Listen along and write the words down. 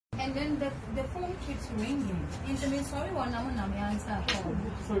And then the phone keeps ringing. Into me, sorry, one now I answer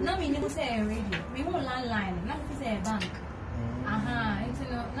phone. Now me never say a radio. Me won't landline. Now me say a bank. Into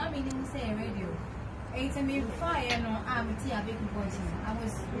no. Now me never say a radio. Into me fire no. I'm a big voice. I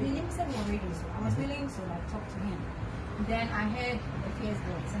was me never say more radio. So I was willing to like talk to him. Then I heard the fierce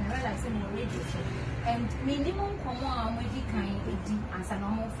voice and I realized more radio. And minimum come on with the kind as a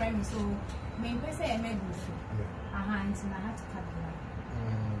normal friend. So me say I made you. And I had to cut it.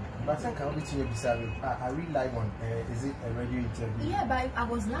 But I can't be to I read live on is it a radio interview? Yeah, but I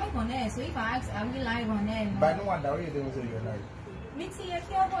was live on air, so if I ask, I'm live on air. No? But no one that way they don't say you're live. Me see a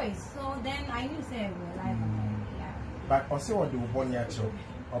clear voice, so then I knew say we're live on air. Yeah. But also what do one year show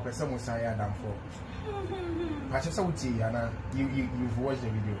or person was saying down for. I just saw you've watched the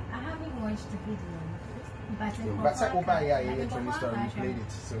video. I haven't watched the video. But you played it,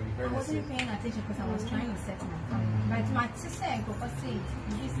 so you heard I wasn't paying attention because I was trying to set my phone. But my sister and Papa said,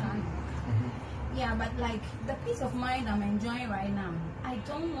 yeah, but like the peace of mind I'm enjoying right now, I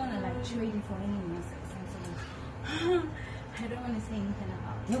don't want to like trade it for any nonsense. I don't want to say anything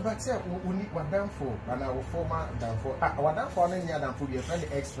about it. No, but sir, we need what done for, and our former done for. What done for any other for your friend,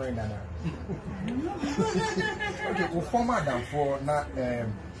 ex friend, and I don't know. okay, we former done for not.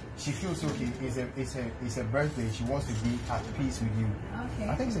 She feels okay. It's a birthday. She wants to be at peace with you. Okay.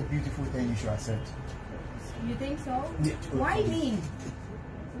 I think it's a beautiful thing you should accept. You think so? Yeah. Why me?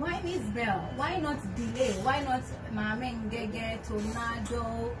 Why Mzbel? Why not delay? Why not Mame Ngege,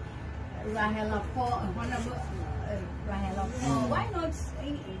 Tornado, Rahela Paul, Honorable Rahela Paul? Why not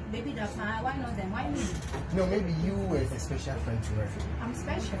Baby Dapa? Why not them? Why me? No, maybe you were a special friend to her. I'm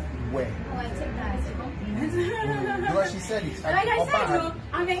special. Where? Oh, I take that as a compliment. Because she said it. Like I said, no,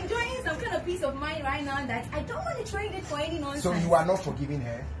 I'm enjoying some kind of peace of mind right now that I don't want to trade it for any nonsense. So you are not forgiving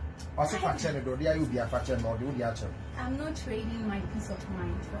her? I'm not trading my peace of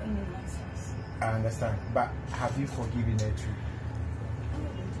mind for any nonsense. I understand. But have you forgiven her too?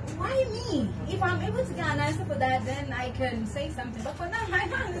 Why me? If I'm able to get an answer for that, then I can say something. But for now, I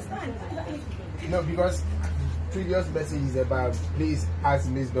don't understand. No, because previous message is about please ask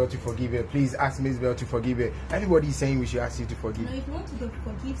Mzbel to forgive her. Please ask Mzbel to forgive her. Everybody is saying we should ask you to forgive. No, if you want to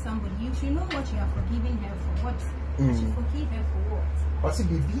forgive somebody, you should know what you are forgiving her for. What? You should forgive her for what? I see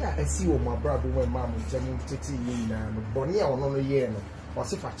baby, I see what my brother when mom is telling me now. Bonnie, I want to hear no. I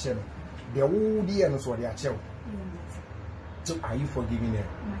see for channel. The old year knows what they are channel. So are you forgiving her?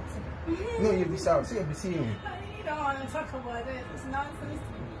 No, you'll be sorry. See, you'll be seeing. You don't want to talk about it. It's nonsense.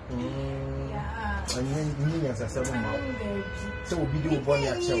 Yeah. And you as a 7 month. So we'll be doing one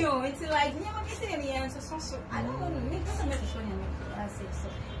year. It's like never be saying the answer. So I don't want to make some message on you. That's it. So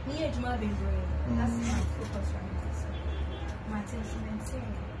me and Juma been doing. That's my focus right now. So my attention.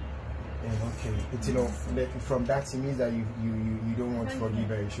 Okay. It's, you know, from that it means that you don't want to forgive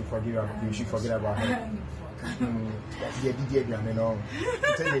her. You should forgive her. You should forget about her.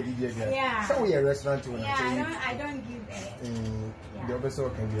 Yeah. So we are a restaurant too. Yeah, I don't give it. The other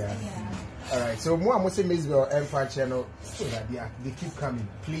can be. Alright, so more I'm saying Mzbel Empire channel so that they keep coming.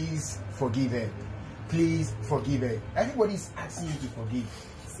 Please forgive her. Please forgive her. Everybody's asking you to forgive.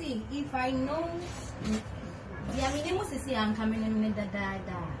 See, if I know I'm coming in the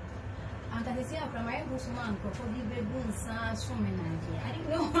and I say from my Busman, forgive so many ideas. I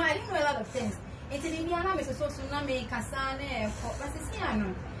didn't know a lot of things. It's an Indiana, Mrs. Tsunami, Kasane,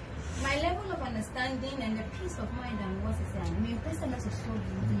 Pasisiano. My level of understanding and the peace of mind and what is saying. I mean, person is so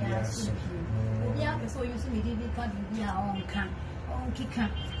good. We are so used to me, we are on Kika.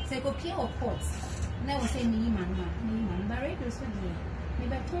 Say, go kill or pot. Never say me, man, but radio so dear.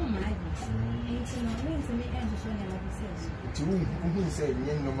 Maybe I told my it's not mean to me and to show them what to me, who said,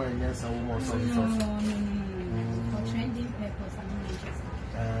 no man, yes, I won't say for trending purpose.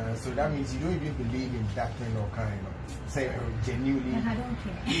 So that means you don't even believe in that thing or kind of say genuinely. And I don't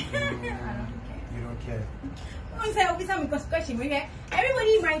care. I don't care. You don't care. Once I will be some question,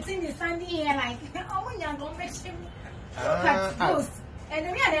 everybody in my team is standing here like, oh, when you're going to make him look at close. And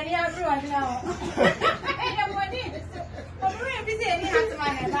we are any other one now.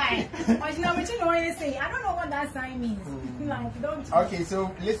 I don't know what that sign means. Like, don't. Okay,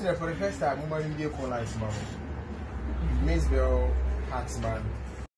 so listen, for the first time, I'm going to be a phone line, Mzbel Hatsman.